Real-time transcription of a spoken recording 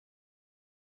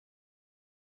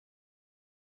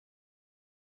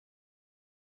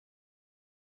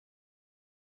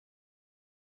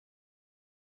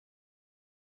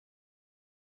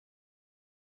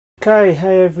Okay,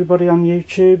 hey everybody on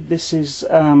YouTube. This is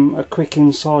a quick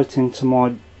insight into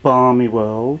my balmy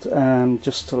world,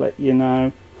 just to let you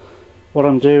know what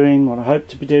I'm doing, what I hope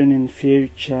to be doing in the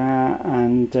future,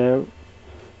 and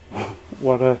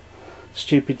what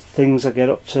stupid things I get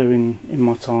up to in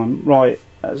my time. Right,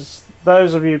 as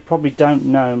those of you who probably don't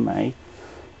know me,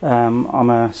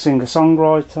 I'm a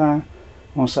singer-songwriter.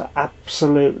 I'm also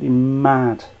absolutely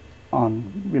mad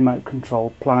on remote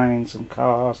control planes and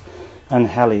cars and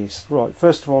helis. Right,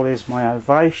 first of all, here's my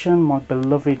Ovation, my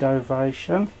beloved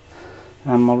Ovation,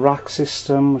 and my rack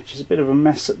system, which is a bit of a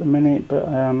mess at the minute, but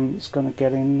it's going to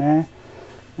get in there.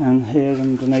 And here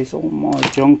underneath all my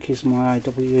junk is my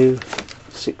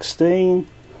AW16,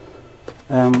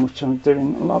 which I'm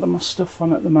doing a lot of my stuff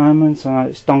on at the moment.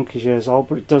 It's donkey's years old,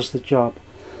 but it does the job.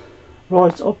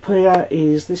 Right, up here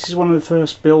this is one of the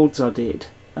first builds I did.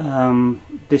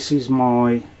 This is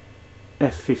my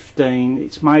F15.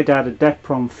 It's made out of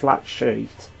Depron flat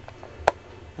sheet.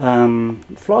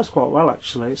 It flies quite well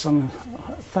actually. It's on a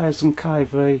 1000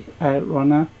 kV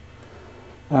outrunner.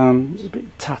 It's a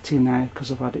bit tatty now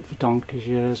because I've had it for donkey's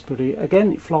years, but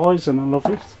again it flies and I love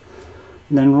it.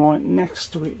 And then right next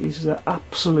to it is the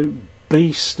absolute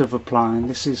beast of a plane.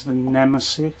 This is the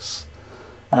Nemesis.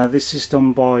 This is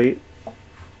done by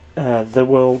the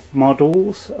World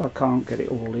Models. I can't get it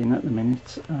all in at the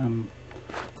minute.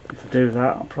 If I do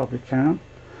that, I probably can.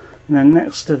 And then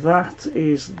next to that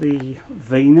is the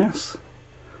Venus.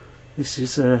 This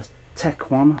is a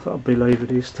Tech 1, I believe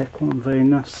it is, Tech 1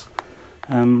 Venus.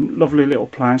 Lovely little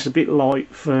plane. It's a bit light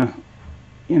for,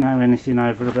 you know, anything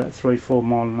over about 3-4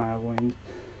 mile an hour wind.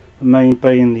 And me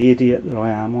being the idiot that I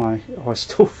am, I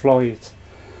still fly it.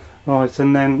 Right,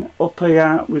 and then up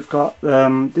here we've got,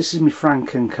 this is my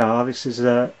Franken car. This is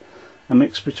a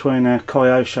mix between a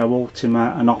Kyosho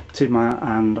Ultima, an Optima,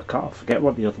 and I forget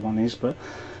what the other one is, but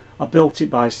I built it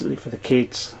basically for the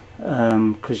kids,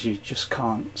 because you just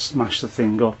can't smash the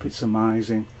thing up. It's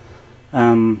amazing.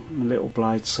 Little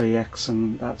Blade CX,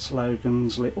 and that's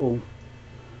Logan's little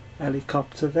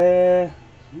helicopter there.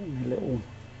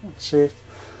 That's it.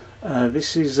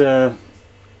 This is a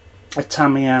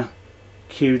Tamiya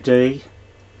QD.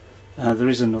 There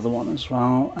is another one as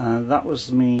well. That was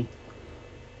me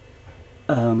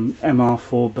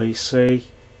MR4BC,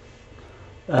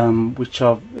 which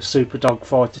are Super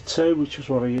Dogfighter 2, which was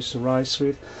what I used to race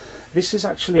with. This is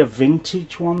actually a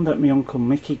vintage one that my Uncle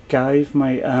Mickey gave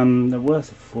me. They're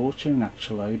worth a fortune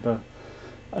actually, but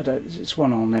it's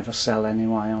one I'll never sell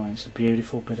anyway. It's a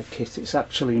beautiful bit of kit. It's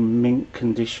actually in mint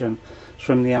condition. It's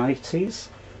from the 80s.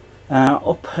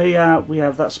 Up here we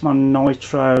have, that's my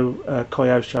Nitro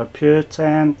Kyosho Pure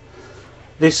 10.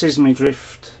 This is my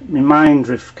main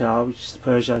drift car, which is the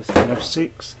Peugeot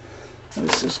 306.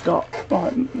 This has got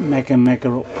like mega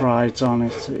upgrades on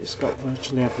it. It's got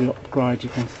virtually every upgrade you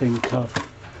can think of.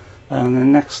 And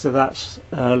then next to that's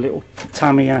a little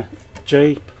Tamiya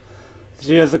Jeep.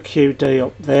 The other QD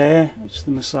up there, which is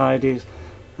the Mercedes,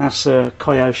 that's a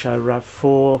Kyosho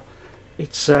RAV4.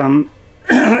 It's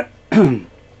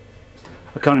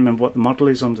I can't remember what the model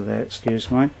is under there, excuse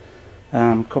me.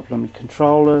 A couple of my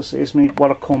controllers. Here's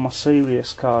what I call my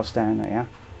serious cars down here.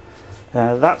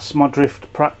 That's my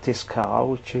drift practice car,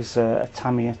 which is a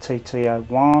Tamiya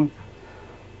TT01.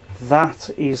 That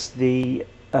is the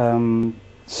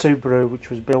Subaru, which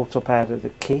was built up out of the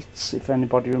kits, if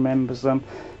anybody remembers them.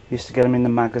 Used to get them in the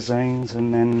magazines,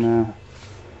 and then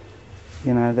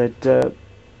you know, they'd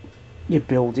you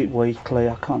build it weekly.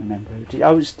 I can't remember who did.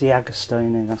 Oh, it's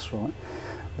D'Agostini, that's right.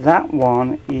 That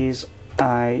one is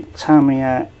a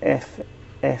Tamiya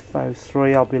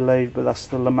FF03, I believe, but that's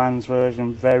the Le Mans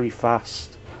version. Very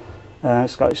fast.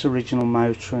 It's got its original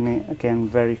motor in it. Again,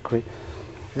 very quick.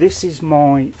 This is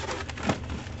my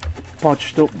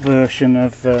bodged up version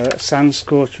of Sand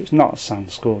Scorcher. It's not a Sand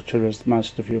Scorcher, as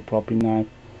most of you probably know.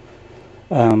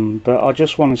 But I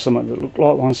just wanted something that looked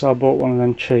like one, so I bought one of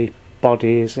them cheap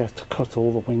bodies. I had to cut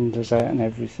all the windows out and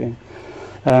everything.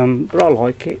 But I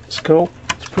like it. It's cool.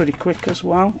 It's pretty quick as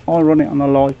well. I run it on a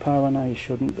LiPo. I know you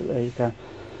shouldn't, but there you go.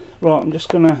 Right, I'm just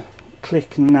going to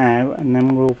click now, and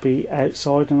then we'll be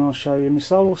outside and I'll show you my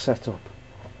solar setup.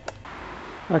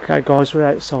 Okay guys, we're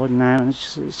outside now, and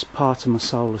it's part of my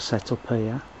solar setup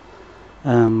here.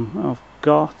 I've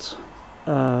got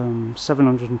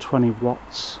 720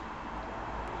 watts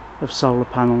of solar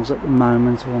panels at the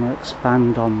moment. I want to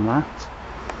expand on that.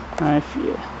 Now if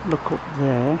you look up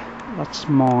there, that's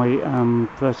my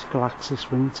vertical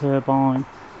axis wind turbine.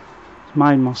 It's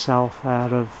made myself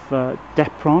out of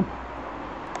Depron,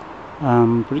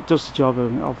 but it does the job.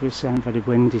 Obviously it ain't very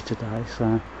windy today,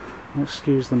 so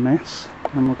excuse the mess.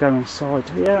 And we'll go inside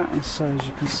here, and so as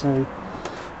you can see,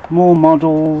 more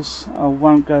models. I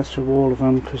won't go through all of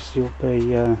them because you'll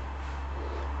be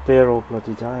there all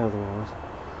bloody day otherwise.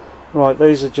 Right,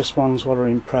 these are just ones what are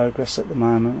in progress at the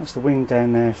moment. There's the wing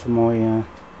down there for my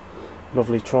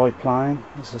lovely triplane.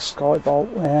 There's a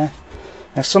skybolt there.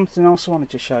 Now something else I wanted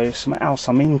to show you, something else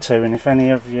I'm into, and if any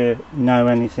of you know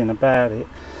anything about it,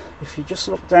 if you just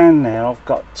look down there, I've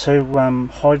got two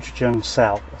hydrogen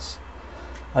cells.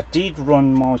 I did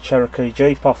run my Cherokee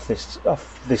Jeep off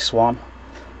this one.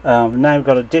 I've now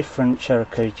got a different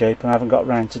Cherokee Jeep and I haven't got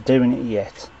around to doing it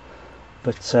yet,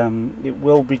 but it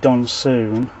will be done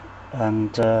soon,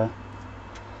 and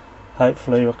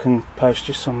hopefully I can post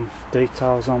you some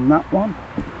details on that one.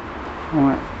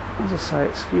 Right, as I say,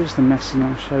 excuse the mess, and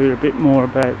I'll show you a bit more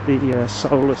about the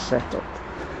solar setup.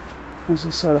 As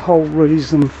I say, the whole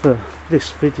reason for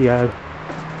this video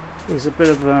is a bit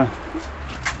of a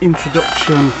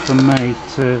introduction for me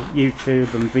to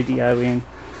YouTube and videoing,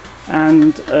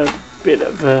 and a bit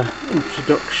of a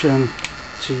introduction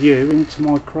to you into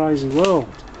my crazy world.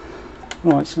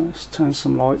 Right, so let's turn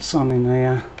some lights on in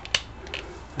here.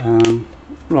 There's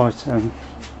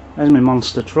my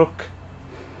monster truck.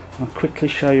 I'll quickly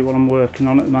show you what I'm working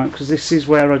on at the moment, because this is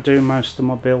where I do most of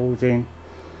my building.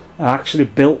 I actually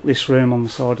built this room on the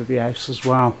side of the house as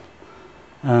well.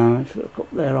 If you look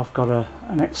up there, I've got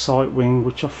an Excite wing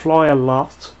which I fly a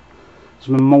lot. It's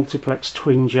my multiplex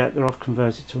twin jet that I've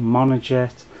converted to a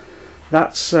monojet.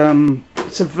 That's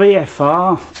it's a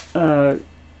VFR.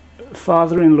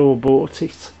 Father-in-law bought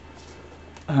it.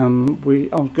 I'm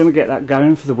going to get that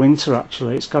going for the winter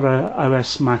actually. It's got a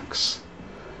OS Max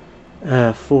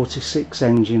 46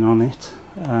 engine on it.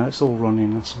 It's all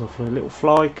running. That's lovely. Little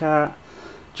flycat,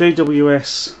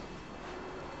 GWS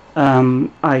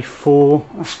A4.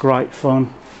 That's great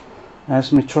fun.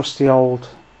 There's my trusty old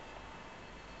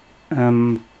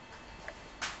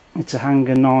it's a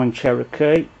Hangar 9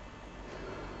 Cherokee.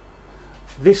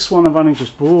 This one I've only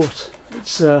just bought.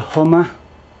 It's a Hummer.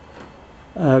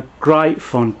 Great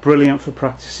fun, brilliant for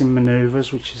practicing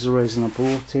manoeuvres, which is the reason I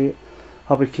bought it.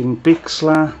 Hobby King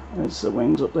Bixler. There's the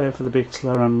wings up there for the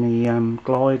Bixler, and the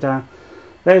glider.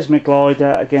 There's my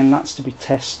glider. Again, that's to be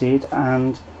tested.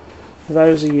 And for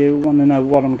those of you who want to know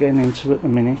what I'm getting into at the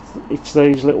minute, it's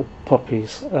these little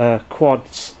puppies,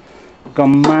 quads. I've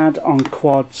gone mad on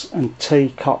quads and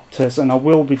T-copters, and I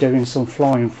will be doing some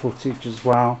flying footage as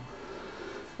well.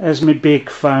 There's my big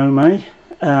foamy.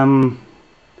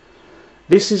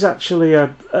 This is actually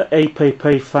a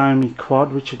EPP foamy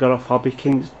quad which I got off Hobby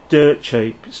King. It's dirt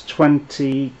cheap. It's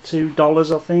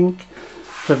 $22 I think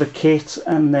for the kit,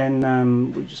 and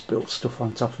then we just built stuff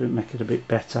on top of it, make it a bit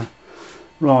better.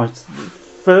 Right, the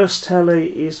first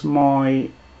heli is my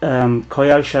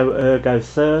Kyosho Ergo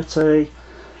 30,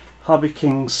 Hobby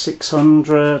King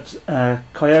 600,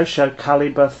 Kyosho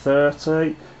Caliber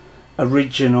 30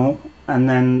 original, and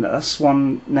then that's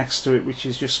one next to it which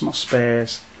is just my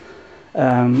spares.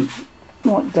 Right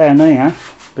down here,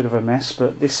 bit of a mess,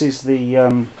 but this is the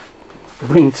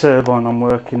wind turbine I'm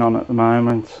working on at the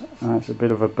moment. It's a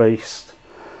bit of a beast.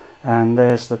 And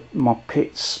there's my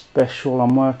pit special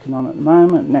I'm working on at the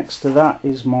moment. Next to that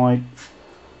is my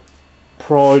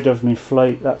pride of my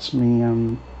fleet. That's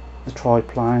me the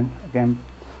triplane. Again,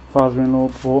 father-in-law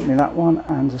bought me that one,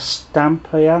 and a stamp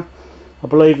here. I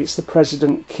believe it's the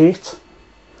President kit.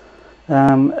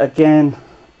 Again,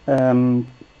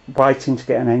 waiting to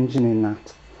get an engine in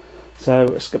that. So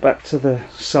let's go back to the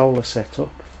solar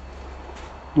setup.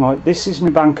 Right, this is my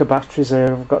bank of batteries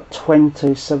here. I've got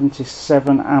 20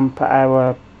 77 amp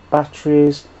hour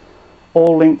batteries,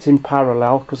 all linked in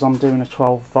parallel because I'm doing a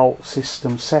 12 volt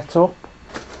system setup.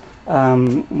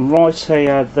 Right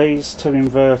here, these two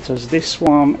inverters. This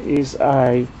one is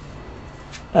a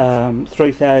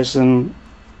 3000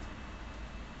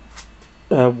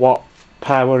 watt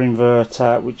power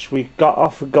inverter, which we got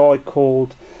off a guy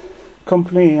called,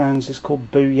 company he owns is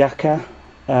called Booyaka.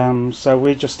 So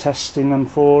we're just testing them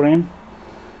for him,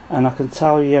 and I can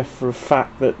tell you for a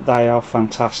fact that they are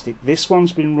fantastic. This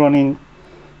one's been running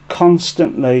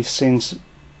constantly since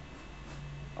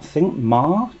I think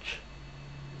March.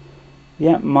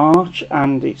 Yeah, March,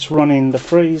 and it's running the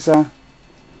freezer.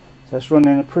 So it's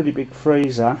running a pretty big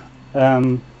freezer,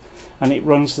 and it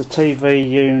runs the TV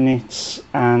units,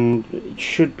 and it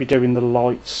should be doing the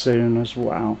lights soon as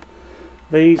well.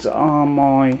 These are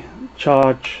my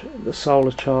charge, the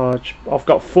solar charge. I've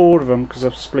got 4 of them because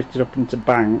I've split it up into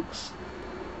banks,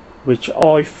 which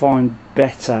I find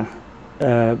better,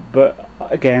 but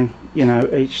again, you know,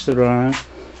 each their own.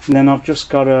 And then I've just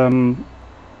got a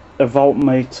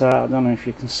voltmeter. I don't know if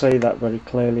you can see that very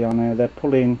clearly on here. They're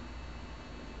pulling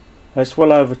It's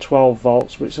well over 12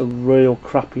 volts, but it's a real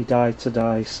crappy day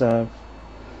today, so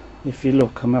if you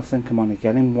look, I think I'm only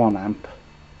getting 1 amp.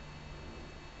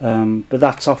 But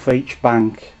that's off each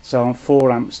bank, so I'm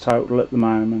 4 amps total at the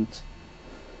moment.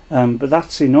 But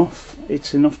that's enough.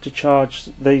 It's enough to charge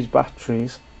these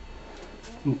batteries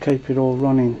and keep it all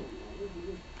running.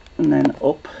 And then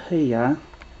up here,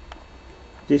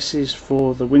 this is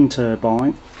for the wind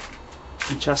turbine,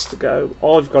 which has to go,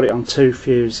 I've got it on 2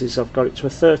 fuses. I've got it to a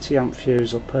 30 amp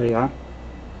fuse up here,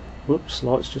 whoops,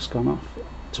 light's just gone off,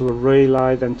 to a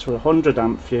relay, then to a 100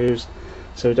 amp fuse,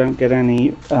 so we don't get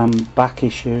any back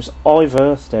issues. I've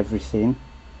earthed everything.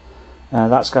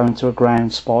 That's going to a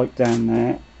ground spike down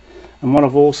there. And what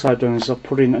I've also done is I've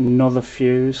put in another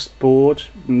fuse board,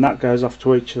 and that goes off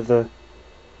to each of the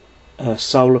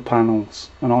solar panels.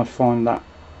 And I find that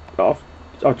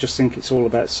I just think it's all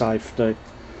about safety.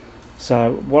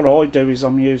 So what I do is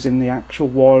I'm using the actual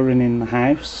wiring in the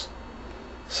house.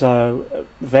 So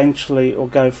eventually it'll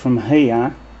go from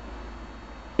here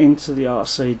into the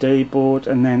RCD board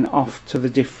and then off to the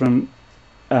different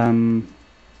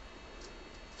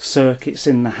circuits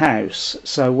in the house.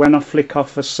 So when I flick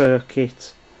off a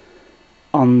circuit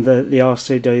on the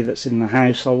RCD that's in the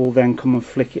house, I will then come and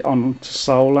flick it on to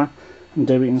solar and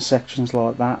do it in sections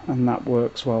like that, and that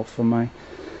works well for me.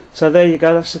 So there you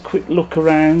go, that's a quick look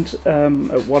around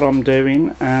at what I'm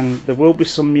doing, and there will be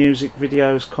some music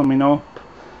videos coming up.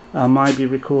 I may be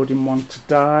recording one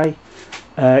today.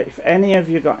 If any of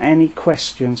you got any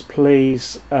questions,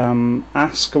 please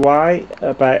ask away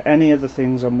about any of the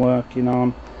things I'm working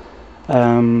on.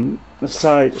 Let's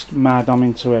say it's mad, I'm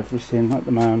into everything at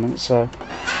the moment. So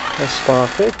there's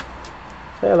Sparky.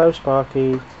 Hello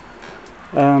Sparky.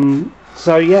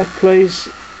 So yeah, please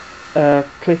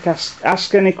click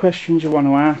ask any questions you want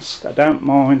to ask. I don't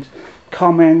mind.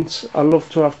 Comment, I love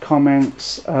to have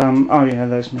comments. Oh yeah,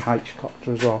 there's my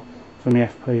H-copter as well for my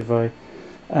FPV.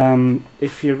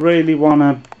 If you really want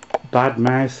to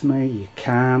badmouth me, you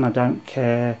can, I don't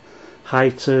care.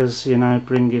 Haters, you know,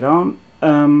 bring it on.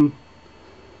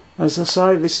 As I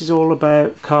say, this is all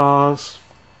about cars,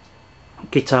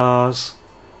 guitars,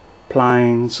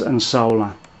 planes and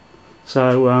solar.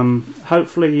 So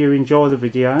hopefully you enjoy the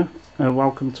video.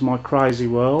 Welcome to my crazy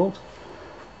world,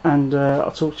 and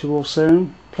I'll talk to you all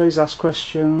soon. Please ask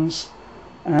questions,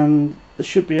 and there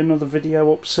should be another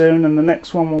video up soon, and the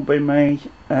next one will be me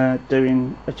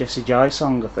doing a Jessie J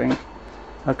song, I think.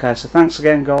 Okay, so thanks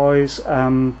again guys.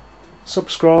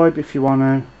 Subscribe if you want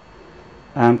to,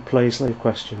 and please leave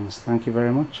questions. Thank you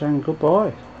very much, and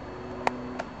goodbye.